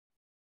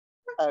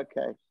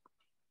Okay,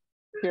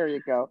 here you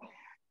go.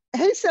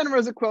 Hey, Santa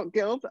Rosa Quilt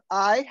Guild.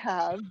 I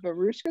have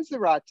Veruschka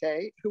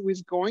Zarate, who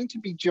is going to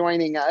be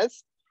joining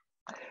us.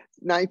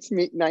 Nice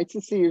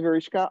to see you,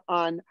 Veruschka,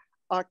 on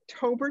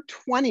October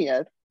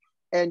 20th.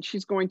 And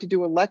she's going to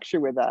do a lecture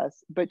with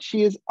us, but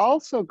she is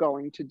also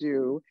going to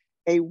do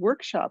a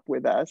workshop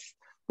with us,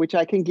 which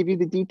I can give you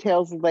the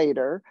details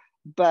later.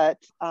 But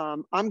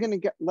I'm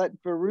going to let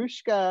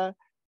Veruschka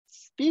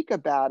speak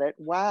about it.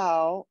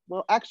 Wow.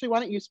 Well, actually, why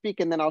don't you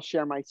speak and then I'll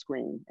share my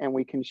screen and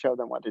we can show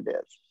them what it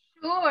is.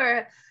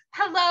 Sure.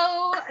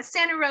 Hello,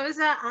 Santa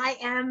Rosa.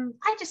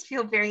 I just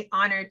feel very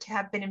honored to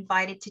have been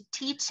invited to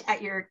teach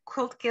at your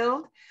Quilt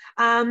Guild.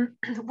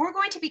 We're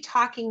going to be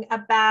talking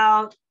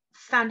about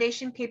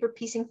foundation paper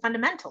piecing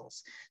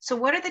fundamentals. So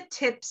what are the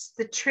tips,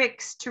 the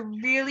tricks to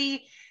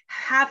really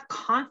have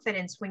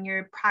confidence when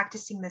you're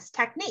practicing this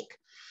technique?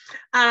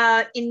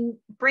 In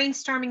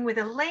brainstorming with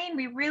Elaine,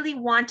 we really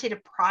wanted a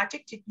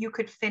project you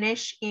could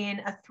finish in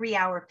a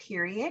 3-hour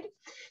period.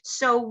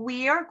 So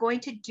we are going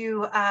to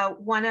do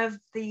one of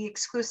the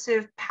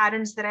exclusive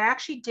patterns that I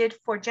actually did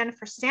for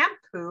Jennifer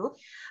Sampu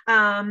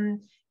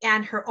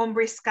and her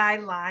Ombre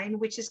Skyline,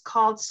 which is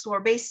called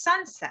Sorbet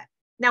Sunset.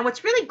 Now,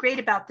 what's really great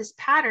about this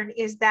pattern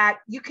is that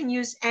you can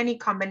use any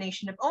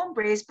combination of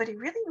ombres, but it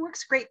really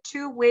works great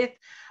too with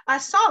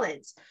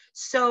solids.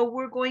 So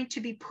we're going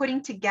to be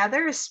putting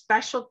together a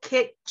special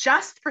kit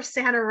just for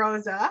Santa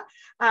Rosa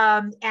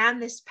and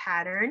this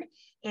pattern.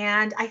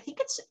 And I think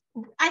it's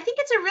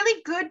a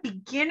really good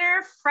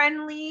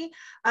beginner-friendly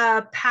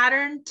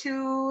pattern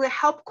to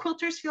help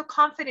quilters feel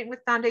confident with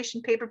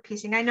foundation paper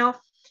piecing. I know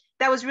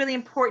that was really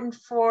important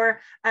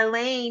for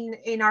Elaine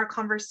in our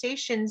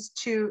conversations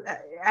to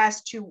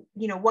as to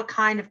what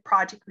kind of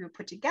project we would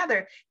put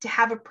together, to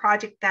have a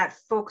project that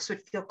folks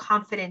would feel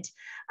confident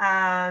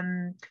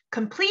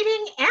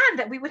completing, and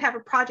that we would have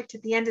a project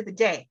at the end of the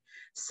day.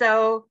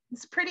 So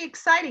it's pretty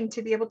exciting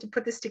to be able to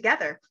put this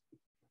together.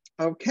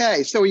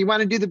 Okay, so you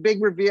want to do the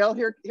big reveal?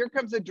 Here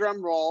comes a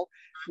drum roll.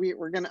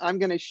 I'm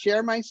gonna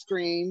share my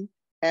screen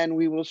and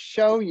we will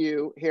show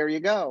you. Here you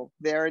go.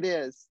 There it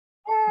is.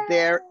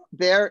 There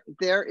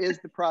is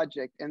the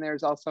project, and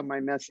there's also my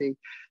messy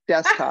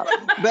desktop.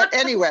 But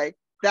anyway,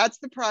 that's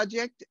the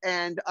project,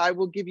 and I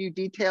will give you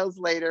details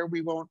later.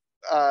 We won't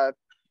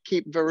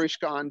keep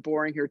Veruschka on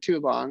boring here too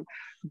long.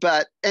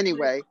 But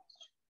anyway,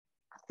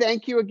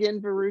 thank you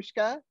again,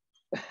 Veruschka.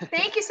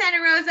 Thank you,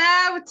 Santa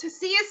Rosa. To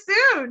see you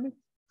soon.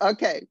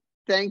 Okay,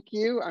 thank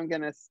you. I'm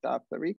gonna stop the recording.